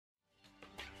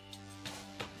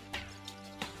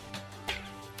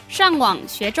上网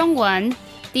学中文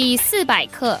第400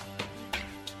课。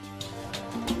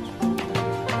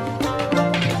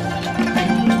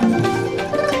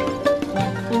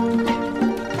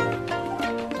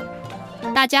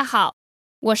大家好，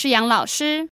我是杨老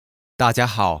师。大家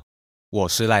好，我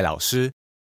是赖老师。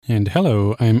And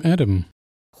hello, I'm Adam.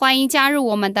 欢迎加入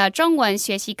我们的中文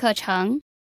学习课程。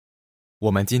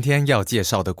我们今天要介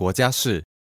绍的国家是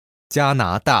加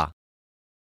拿大。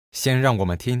先让我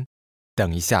们听，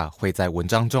等一下会在文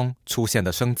章中出现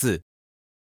的生字。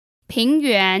平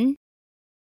原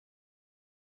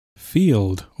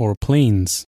Field or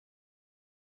plains.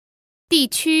 地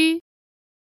区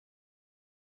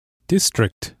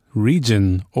District,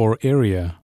 region, or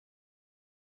area.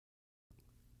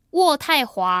 渥太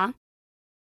华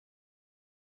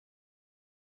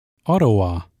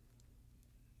Ottawa.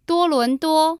 多伦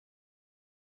多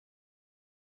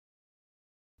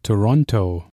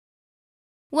Toronto.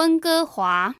 温哥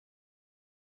华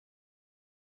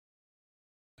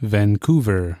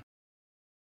Vancouver.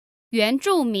 原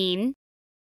住民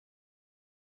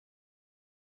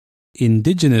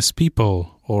Indigenous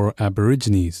people or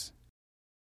Aborigines.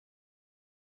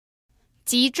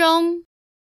 集中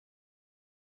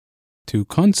To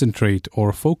concentrate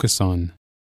or focus on.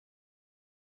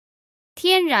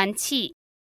 天然气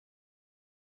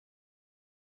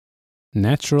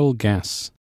Natural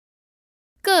gas.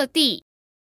 各地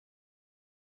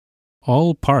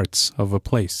All parts of a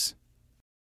place.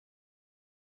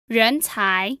 人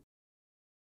才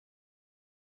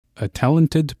A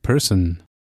talented person.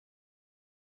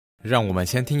 让我们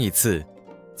先听一次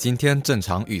今天正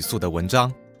常语速的文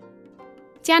章。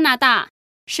加拿大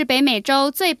是北美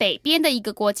洲最北边的一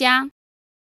个国家，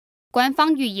官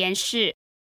方语言是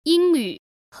英语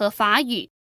和法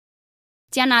语。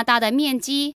加拿大的面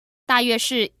积大约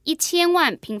是1000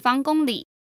万平方公里，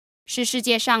是世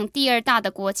界上第2大的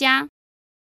国家。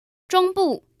中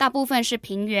部大部分是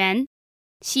平原，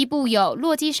西部有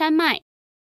落基山脉。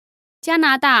加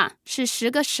拿大是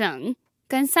10个省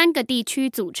跟3个地区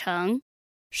组成，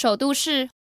首都是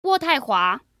渥太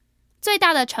华，最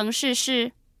大的城市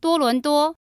是多伦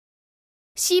多。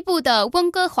西部的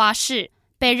温哥华市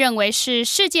被认为是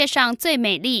世界上最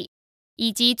美丽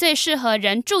以及最适合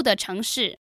人住的城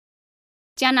市。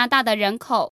加拿大的人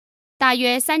口大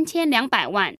约3200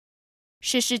万，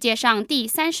是世界上第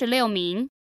36名。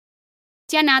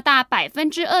加拿大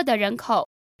2%的人口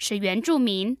是原住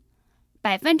民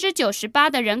，98%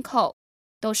的人口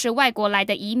都是外国来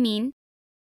的移民，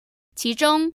其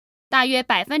中大约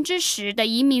10%的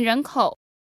移民人口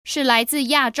是来自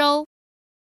亚洲，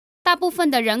大部分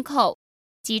的人口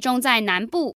集中在南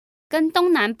部跟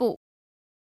东南部。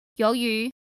由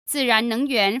于自然能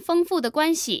源丰富的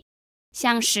关系，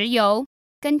像石油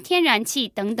跟天然气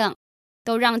等等，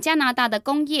都让加拿大的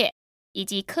工业以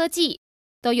及科技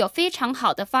都有非常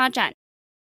好的发展。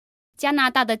加拿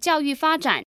大的教育发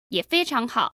展也非常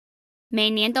好，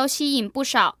每年都吸引不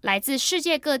少来自世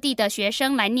界各地的学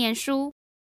生来念书，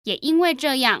也因为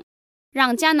这样，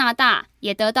让加拿大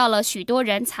也得到了许多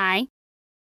人才。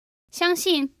相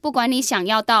信不管你想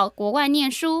要到国外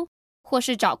念书或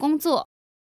是找工作，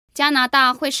加拿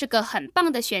大会是个很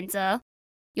棒的选择，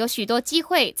有许多机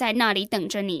会在那里等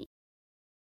着你。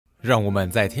让我们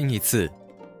再听一次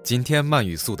今天慢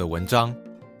语速的文章。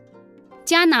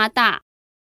加拿大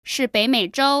是北美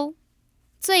洲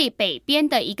最北边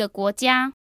的一个国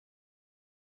家。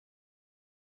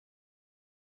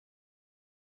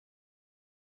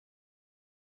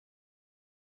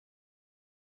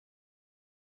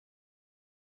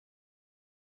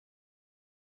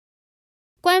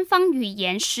官方语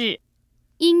言是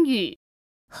英语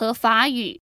和法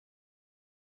语。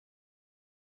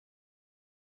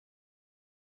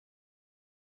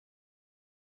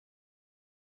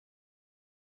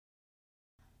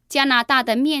加拿大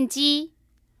的面积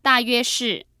大约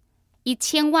是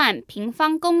1000万平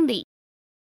方公里。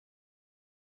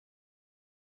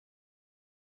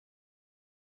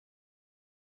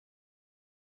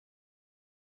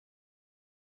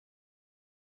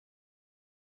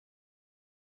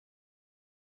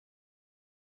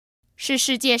是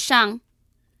世界上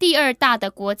第2大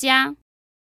的国家。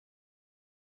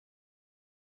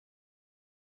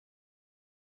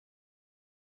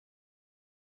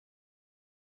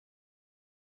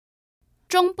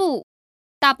中部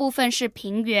大部分是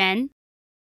平原，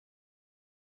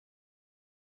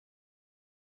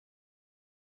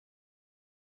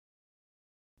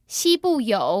西部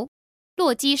有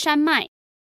落基山脉。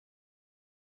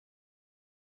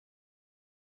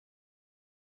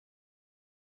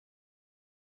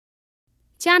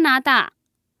加拿大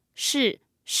是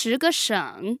10个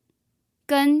省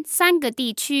跟3个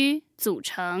地区组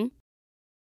成。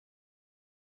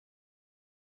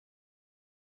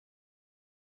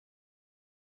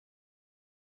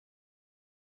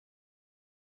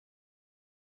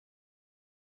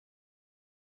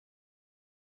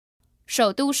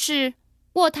首都是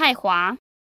渥太华。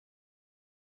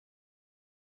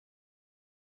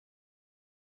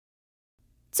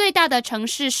最大的城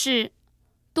市是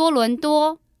多伦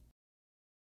多。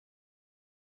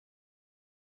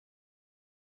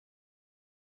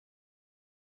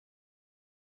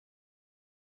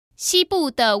西部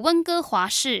的温哥华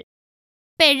市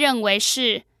被认为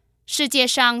是世界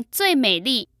上最美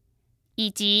丽以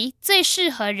及最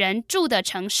适合人住的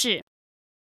城市。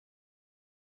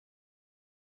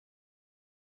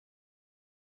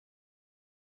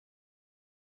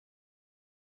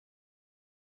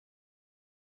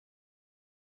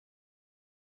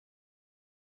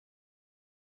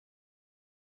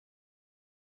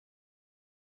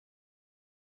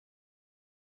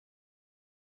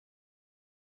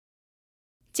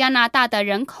加拿大的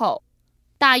人口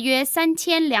大约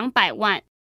3200万。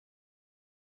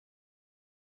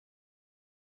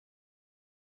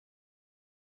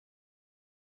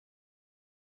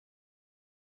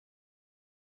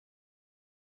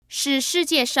是世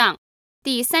界上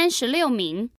第36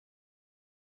名。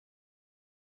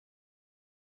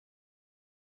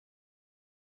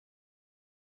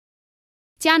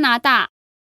加拿大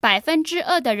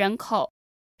2%的人口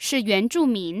是原住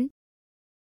民。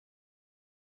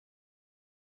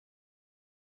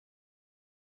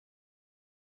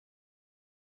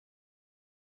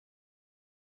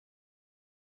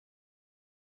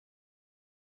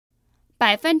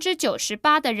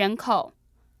98%的人口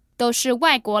都是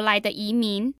外国来的移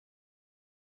民。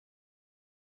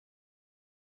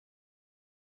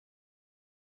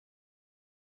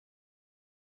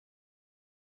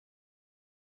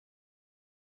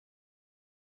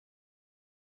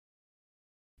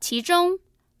其中，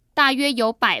大约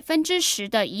有10%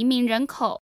的移民人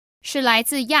口是来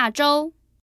自亚洲。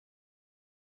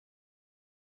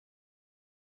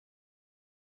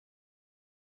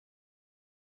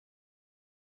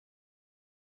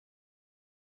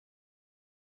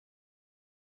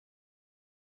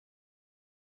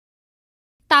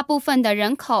大部分的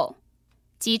人口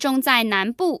集中在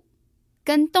南部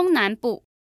跟东南部。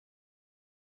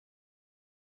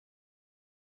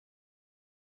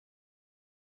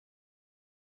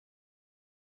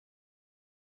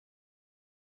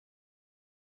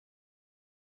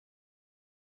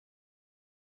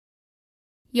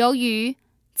由于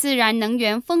自然能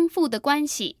源丰富的关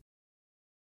系，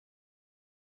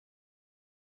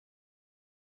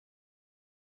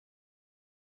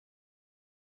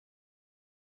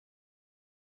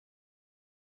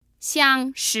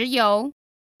像石油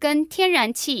跟天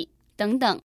然气等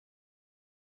等，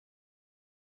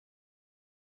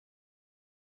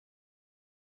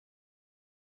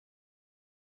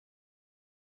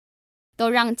都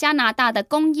让加拿大的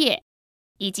工业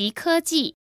以及科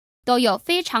技都有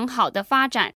非常好的发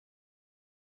展。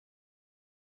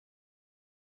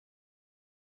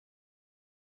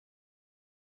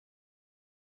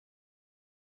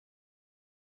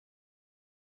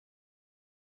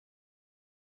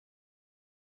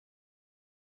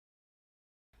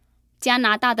加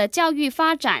拿大的教育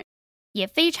发展也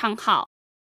非常好。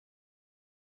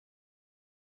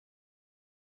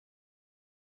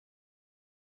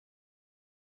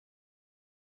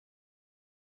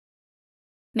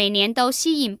每年都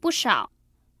吸引不少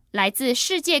来自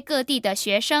世界各地的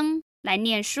学生来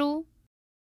念书。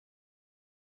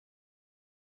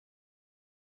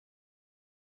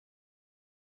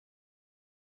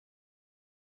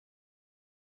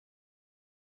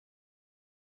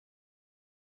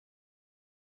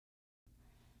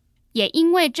也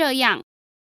因为这样，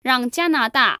让加拿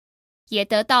大也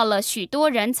得到了许多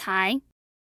人才。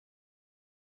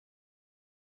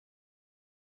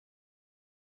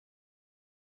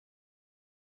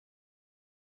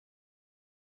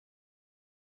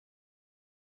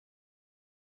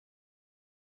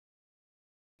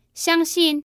相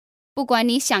信，不管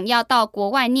你想要到国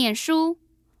外念书，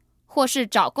或是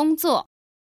找工作，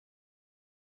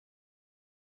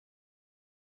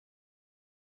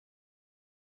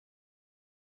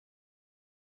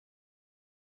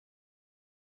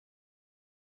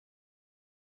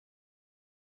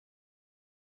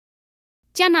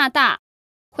加拿大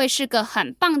会是个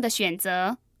很棒的选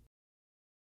择。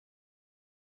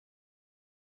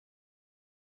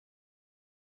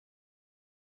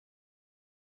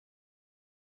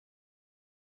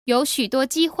有许多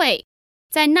机会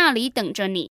在那里等着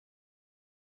你。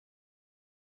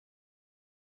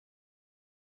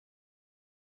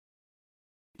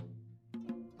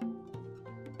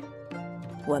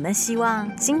我们希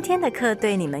望今天的课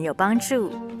对你们有帮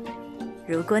助。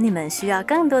如果你们需要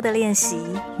更多的练习，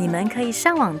你们可以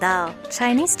上网到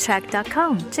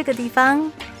ChineseTrack.com 这个地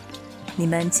方。你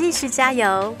们继续加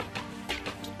油！